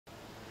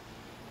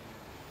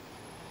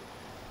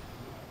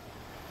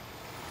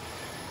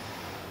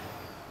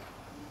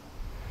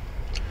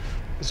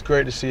It's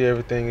great to see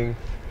everything,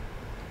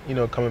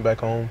 coming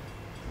back home.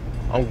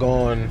 I'm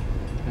gone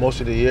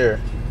most of the year,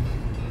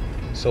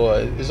 so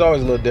it's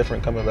always a little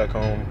different coming back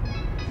home.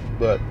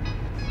 But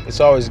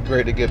it's always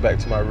great to get back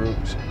to my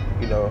roots,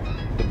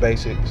 the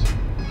basics.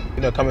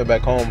 Coming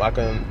back home, I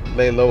can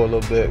lay low a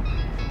little bit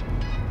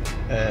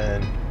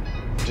and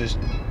just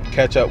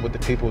catch up with the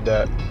people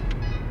that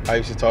I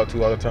used to talk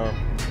to all the time.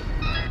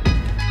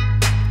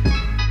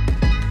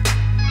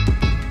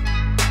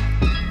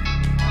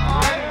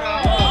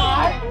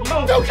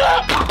 Two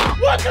clap!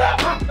 One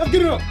clap! Let's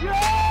get it up!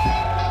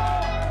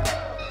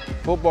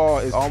 Football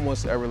is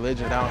almost a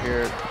religion down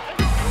here.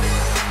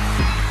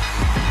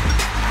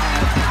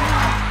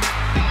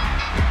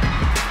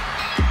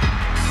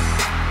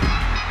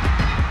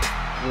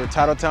 We're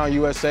Titletown,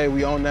 USA.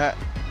 We own that.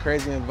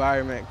 Crazy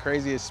environment,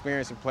 crazy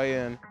experience to play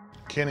in.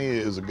 Kenny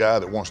is a guy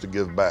that wants to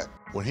give back.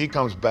 When he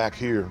comes back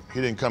here, he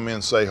didn't come in,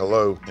 say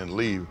hello, and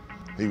leave.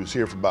 He was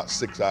here for about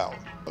 6 hours,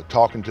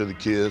 talking to the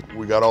kids.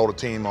 We got all the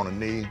team on a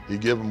knee. He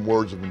give them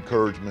words of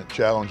encouragement,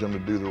 challenge them to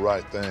do the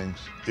right things.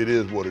 It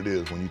is what it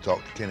is when you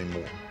talk to Kenny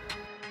Moore.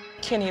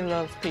 Kenny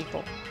loves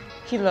people.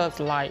 He loves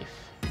life,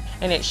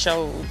 and it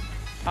shows.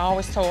 I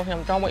always told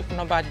him, don't wait for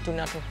nobody to do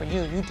nothing for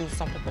you. You do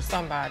something for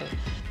somebody.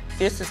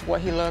 This is what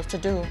he loves to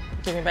do,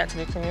 giving back to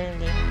the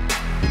community.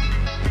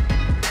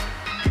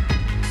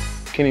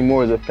 Kenny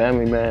Moore is a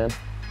family man.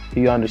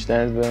 He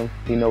understands them.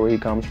 He knows where he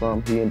comes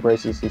from. He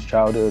embraces his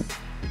childhood.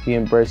 He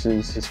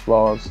embraces his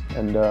flaws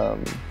and the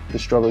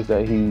struggles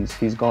that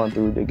he's gone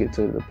through to get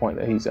to the point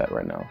that he's at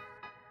right now.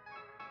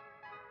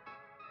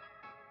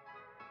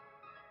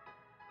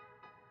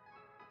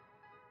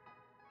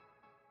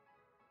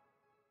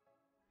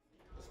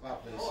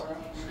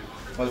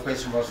 Most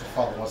gracious and merciful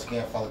Father, once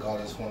again, Father God,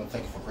 I just want to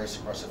thank you for grace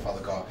and mercy,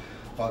 Father God.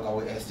 Father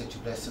God, we ask that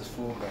you bless this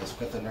food, may it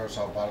strengthen nourish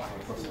our body for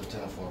the purpose of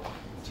the for.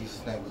 In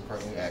Jesus' name we pray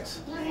and we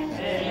ask.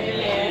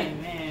 Amen.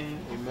 Amen.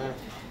 Amen.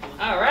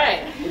 All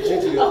right.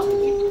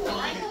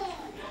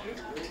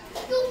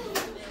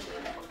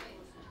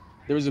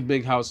 There was a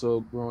big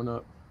household growing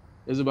up.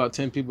 There's about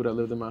 10 people that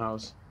lived in my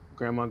house.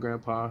 Grandma,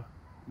 grandpa,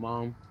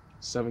 mom,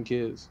 7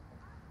 kids.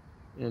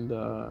 And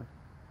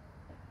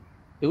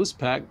it was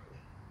packed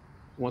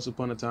once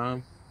upon a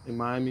time in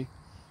Miami.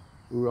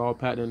 We were all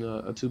packed in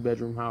a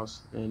 2-bedroom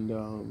house, and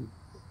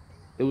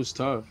it was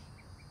tough.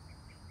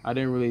 I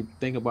didn't really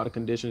think about the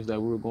conditions that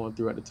we were going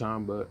through at the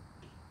time, but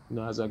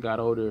as I got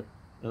older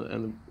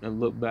and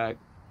look back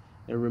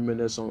and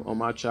reminisce on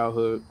my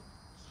childhood,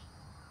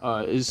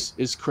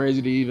 it's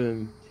crazy to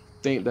even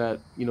think that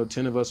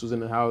 10 of us was in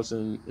the house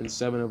and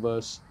 7 of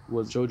us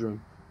was children,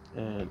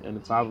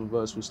 and 5 of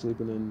us were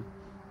sleeping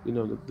in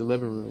the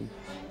living room.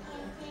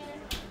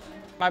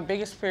 My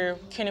biggest fear,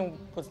 Kenny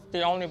was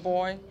the only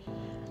boy,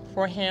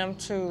 for him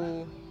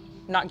to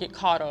not get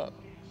caught up,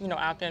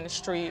 out there in the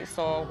streets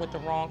or with the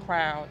wrong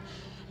crowd.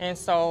 And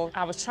so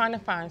I was trying to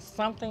find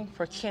something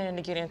for Kenny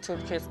to get into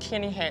because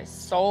Kenny had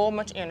so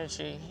much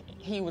energy.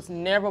 He was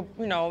never,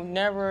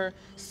 never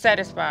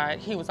satisfied.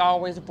 He was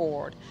always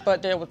bored.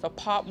 But there was a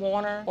Pop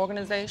Warner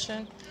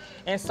organization.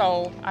 And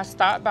so I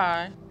stopped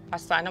by, I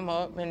signed him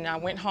up, and I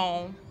went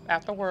home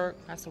after work.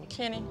 I said, well,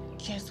 Kenny,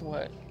 guess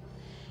what?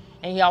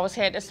 And he always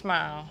had that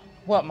smile.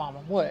 What, Mama,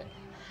 what?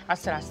 I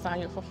said, I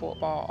signed you up for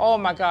football. Oh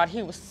my God,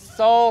 he was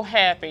so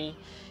happy.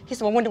 He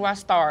said, well, when do I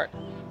start?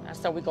 I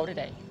said, we go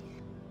today.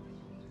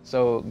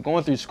 So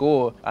going through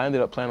school, I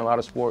ended up playing a lot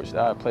of sports.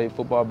 I played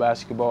football,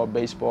 basketball,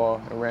 baseball,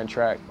 and ran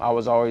track. I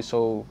was always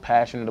so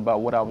passionate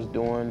about what I was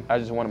doing. I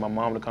just wanted my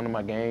mom to come to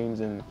my games,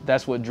 and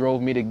that's what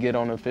drove me to get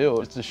on the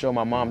field, to show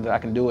my mom that I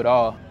can do it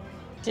all.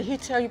 Did he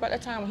tell you about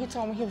that time when he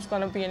told me he was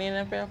gonna be an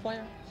NFL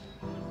player?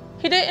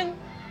 He didn't?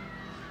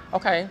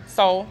 Okay,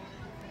 so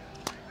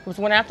it was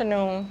one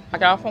afternoon, I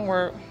got off from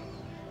work,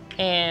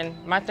 and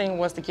my thing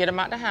was to get him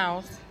out the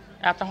house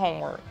after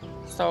homework.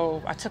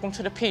 So I took him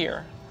to the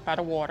pier by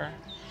the water,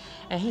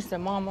 and he said,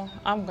 Mama,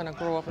 I'm gonna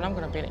grow up and I'm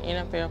gonna be an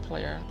NFL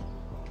player.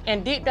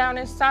 And deep down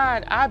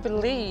inside, I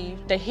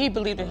believed that he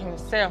believed in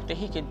himself, that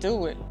he could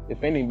do it.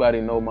 If anybody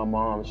know my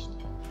mom,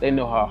 they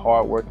know how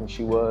hardworking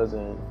she was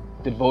and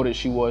devoted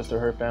she was to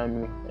her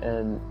family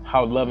and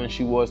how loving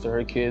she was to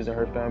her kids and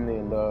her family.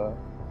 And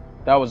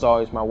that was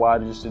always my why,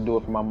 just to do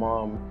it for my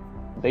mom.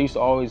 They used to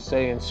always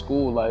say in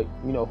school, like,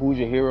 who's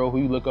your hero, who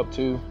you look up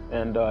to?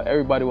 And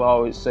everybody would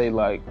always say,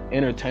 like,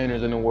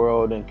 entertainers in the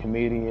world and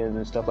comedians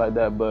and stuff like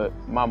that. But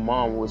my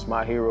mom was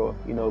my hero,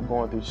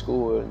 going through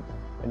school.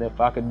 And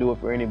if I could do it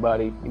for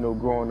anybody,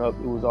 growing up,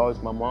 it was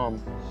always my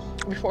mom.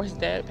 Before his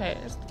dad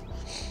passed,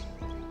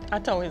 I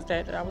told his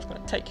dad that I was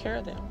going to take care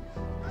of them.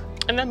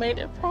 And I made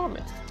that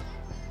promise.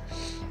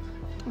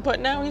 But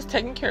now he's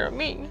taking care of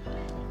me.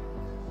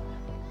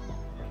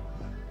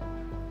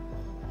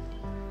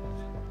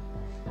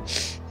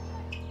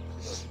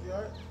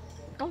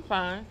 I'm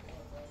fine.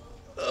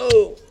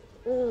 Oh.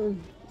 You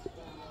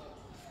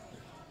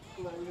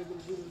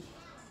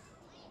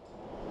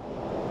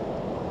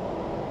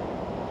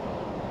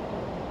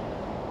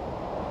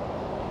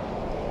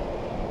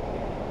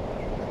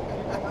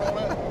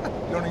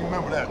don't even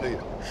remember that, do you?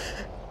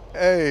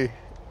 Hey,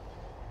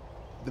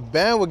 the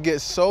band would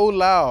get so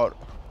loud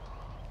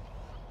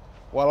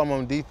while I'm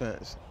on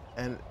defense.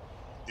 And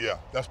yeah,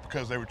 that's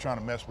because they were trying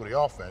to mess with the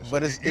offense.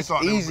 But it's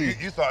easy.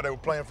 You thought they were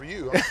playing for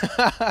you.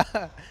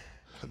 Huh?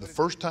 The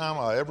first time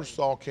I ever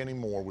saw Kenny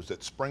Moore was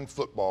at spring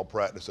football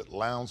practice at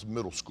Lowndes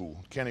Middle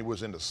School. Kenny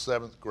was in the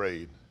 7th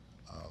grade,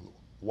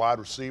 wide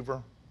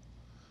receiver.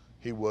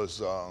 He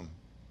was,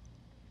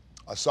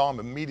 I saw him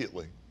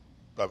immediately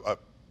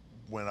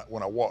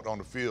when I walked on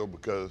the field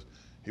because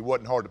he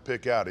wasn't hard to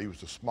pick out. He was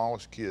the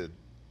smallest kid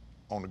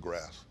on the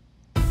grass.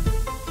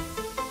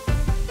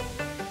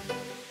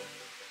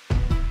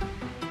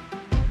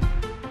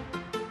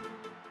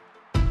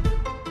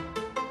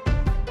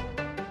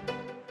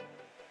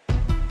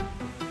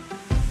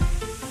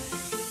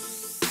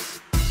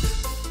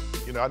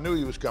 You know, I knew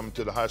he was coming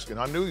to the high school,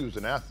 and I knew he was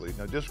an athlete.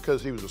 Now, just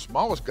because he was the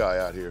smallest guy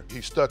out here,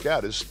 he stuck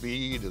out. His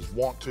speed, his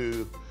want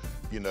to,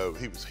 you know,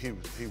 he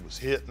was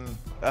hitting.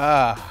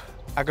 I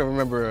can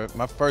remember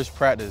my first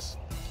practice,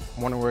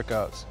 morning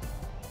workouts.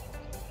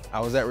 I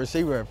was at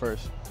receiver at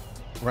first,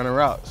 running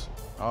routes.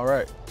 All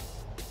right.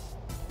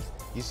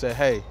 You said,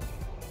 hey,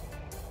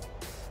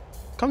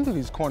 come do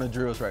these corner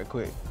drills right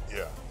quick.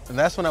 Yeah. And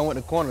that's when I went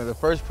to corner. The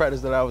first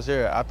practice that I was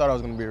here, I thought I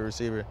was going to be a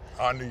receiver.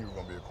 I knew you were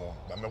going to be a corner.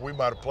 I mean, we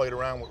might have played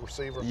around with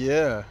receiver.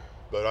 Yeah.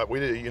 But we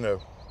did, you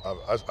know,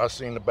 I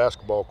seen the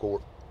basketball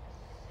court.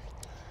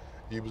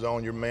 You was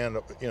on your man,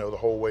 you know, the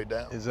whole way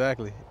down.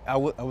 Exactly. I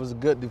was a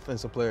good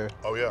defensive player.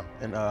 Oh, yeah.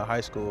 In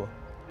high school.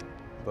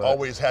 But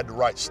always had the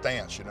right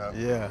stance, you know.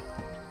 Yeah.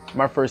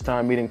 My first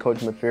time meeting Coach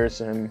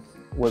McPherson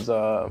was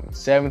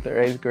 7th or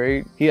 8th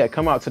grade. He had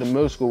come out to the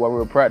middle school while we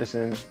were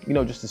practicing, you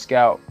know, just to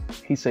scout.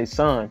 He say,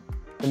 son,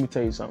 let me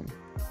tell you something.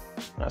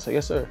 And I say,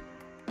 yes, sir.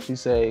 He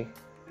say,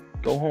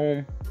 go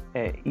home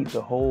and eat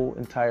the whole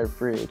entire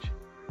fridge.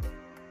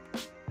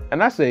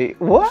 And I say,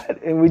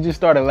 what? And we just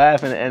started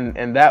laughing,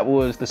 and that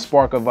was the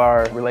spark of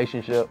our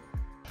relationship.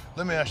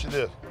 Let me ask you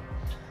this.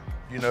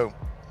 You know,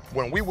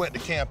 when we went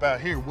to camp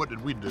out here, what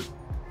did we do?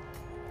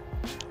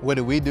 What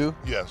did we do?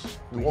 Yes.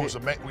 We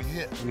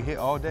hit. We hit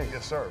all day.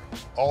 Yes, sir.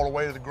 All the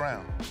way to the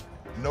ground.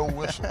 No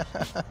whistles.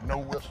 No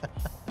whistles.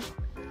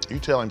 You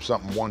tell him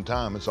something one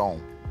time, it's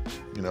on.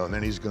 You know, and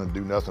then he's going to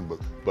do nothing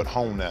but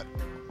hone that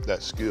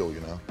skill.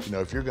 You know,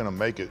 if you're going to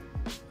make it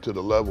to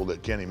the level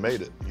that Kenny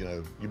made it, you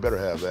know, you better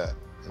have that.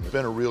 And it's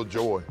been a real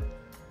joy,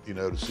 you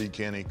know, to see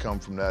Kenny come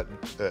from that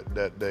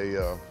day,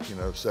 you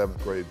know,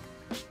 7th grade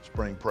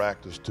spring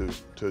practice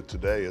to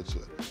today.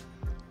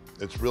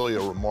 It's really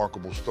a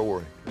remarkable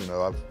story. You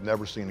know, I've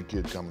never seen a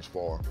kid come as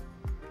far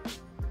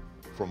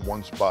from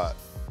one spot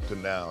to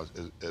now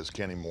as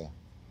Kenny Moore,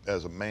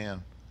 as a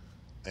man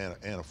and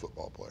a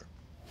football player.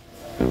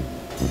 So,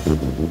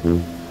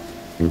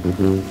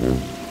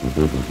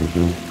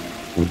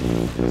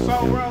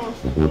 bro,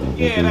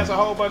 yeah, that's a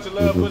whole bunch of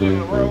love put in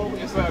a row.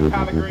 It's a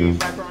collard greens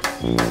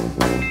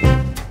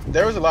background.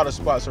 There was a lot of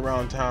spots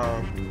around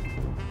town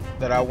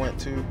that I went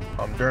to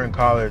during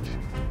college.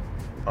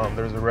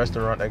 There was a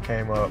restaurant that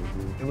came up.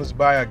 It was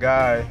by a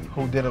guy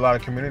who did a lot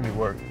of community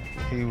work.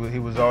 He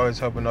was always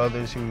helping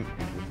others. He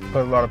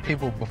put a lot of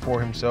people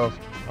before himself.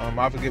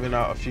 I've given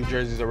out a few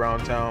jerseys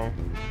around town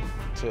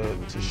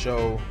to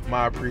show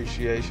my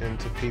appreciation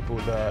to people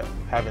that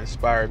have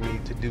inspired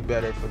me to do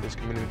better for this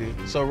community.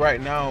 So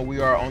right now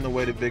we are on the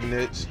way to Big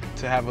Nit's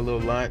to have a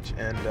little lunch,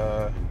 and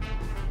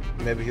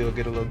maybe he'll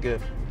get a little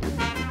gift.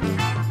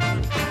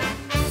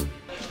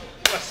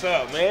 What's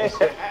up, man? You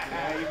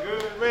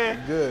good,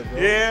 man? Good, bro.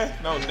 Yeah,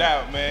 no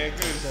doubt, man.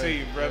 Good to see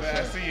you, brother.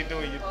 I see you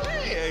doing your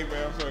thing. Hey,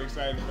 man, I'm so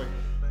excited for you.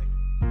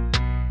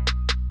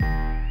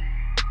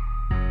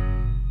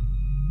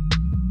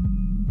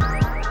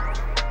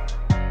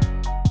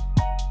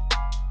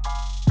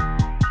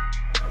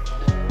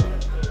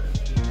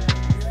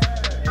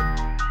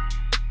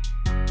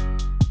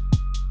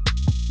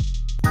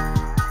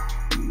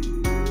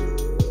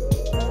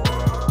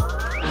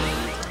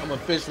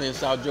 Officially in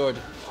South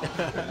Georgia. We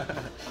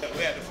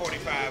had the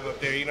 45 up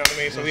there, you know what I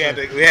mean? So we had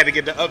to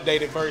get the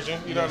updated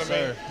version, you know what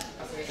I mean?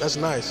 That's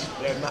nice.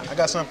 I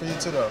got something for you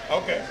too, though.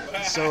 Okay.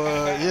 So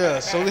yeah,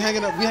 so we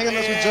hanging us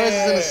with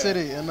jerseys in the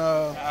city, and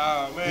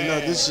you know,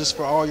 this is just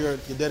for all your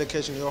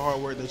dedication, your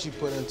hard work that you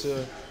put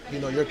into, you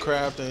know, your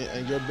craft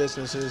and your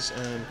businesses,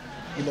 and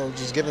you know,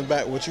 just giving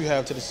back what you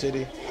have to the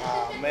city.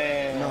 Oh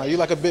man. No, you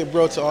like a big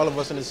bro to all of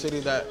us in the city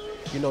that,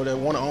 you know, that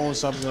want to own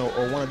something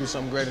or want to do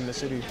something great in the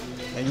city,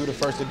 and you're the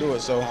first to do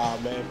it. So. Oh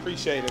man,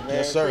 appreciate it, man.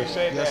 Yes, sir.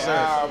 Appreciate yes, that.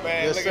 sir. Oh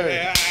man, yes, look sir. at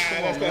that.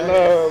 Come That's on, that man.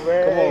 love,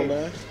 man. Come on,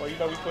 man. Well, you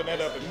know we putting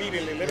that up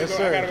immediately. Let me Yes, go.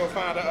 sir. I gotta go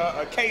find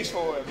a case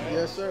for it, man.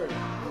 Yes, sir.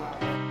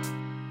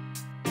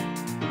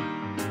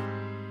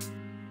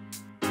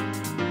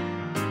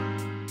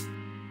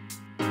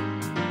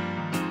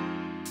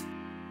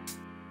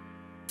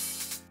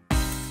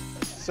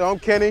 So I'm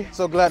Kenny,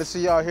 so glad to see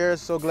y'all here,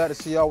 so glad to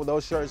see y'all with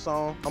those shirts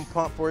on. I'm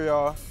pumped for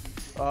y'all.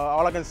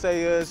 All I can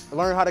say is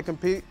learn how to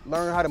compete,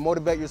 learn how to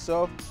motivate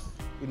yourself.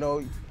 You know,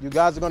 you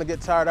guys are gonna get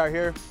tired out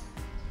here,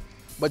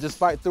 but just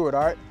fight through it,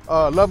 all right?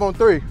 Love on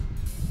 3.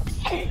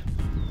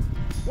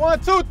 1,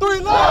 2, 3,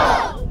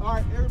 love! All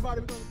right,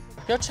 everybody.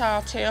 your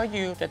child tell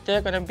you that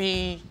they're going to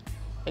be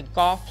a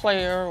golf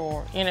player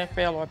or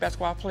NFL or a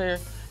basketball player,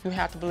 you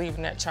have to believe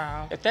in that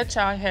child. If that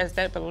child has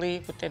that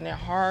belief within their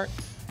heart,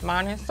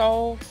 mind, and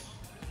soul,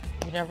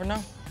 you never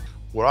know.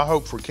 What I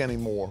hope for Kenny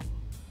Moore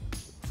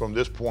from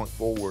this point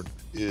forward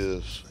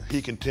is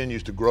he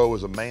continues to grow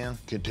as a man,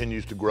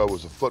 continues to grow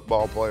as a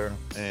football player,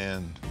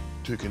 and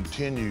to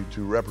continue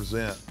to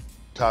represent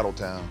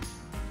Titletown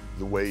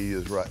the way he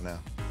is right now.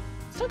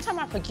 Sometimes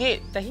I forget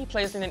that he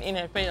plays in an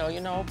NFL, you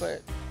know,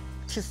 but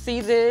to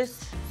see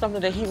this,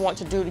 something that he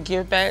wants to do to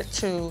give back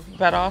to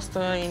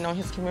Valdosta, you know,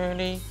 his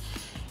community,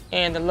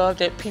 and the love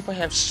that people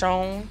have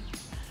shown,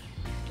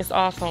 it's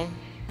awesome.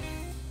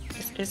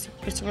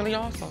 It's really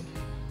awesome.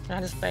 And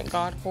I just thank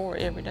God for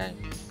it every day.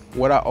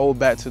 What I owe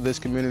back to this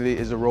community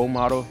is a role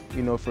model,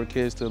 you know, for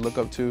kids to look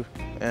up to.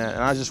 And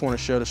I just want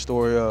to share the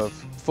story of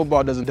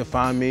football doesn't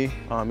define me.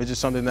 It's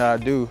just something that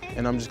I do,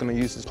 and I'm just going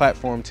to use this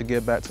platform to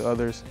give back to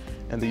others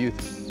and the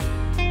youth.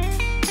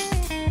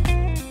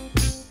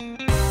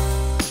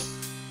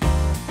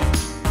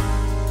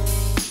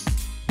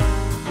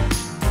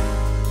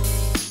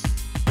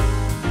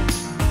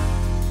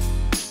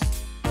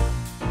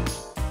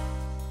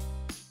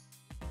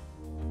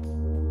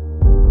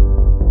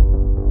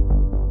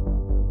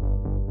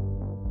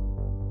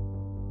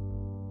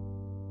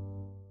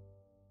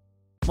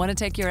 Want to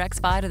take your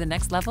X5 to the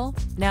next level?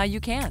 Now you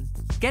can.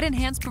 Get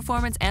enhanced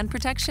performance and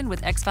protection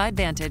with X5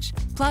 Vantage.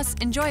 Plus,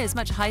 enjoy as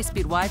much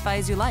high-speed Wi-Fi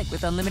as you like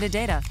with unlimited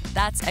data.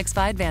 That's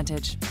X5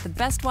 Vantage. The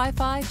best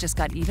Wi-Fi just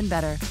got even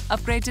better.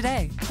 Upgrade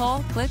today.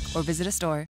 Call, click, or visit a store.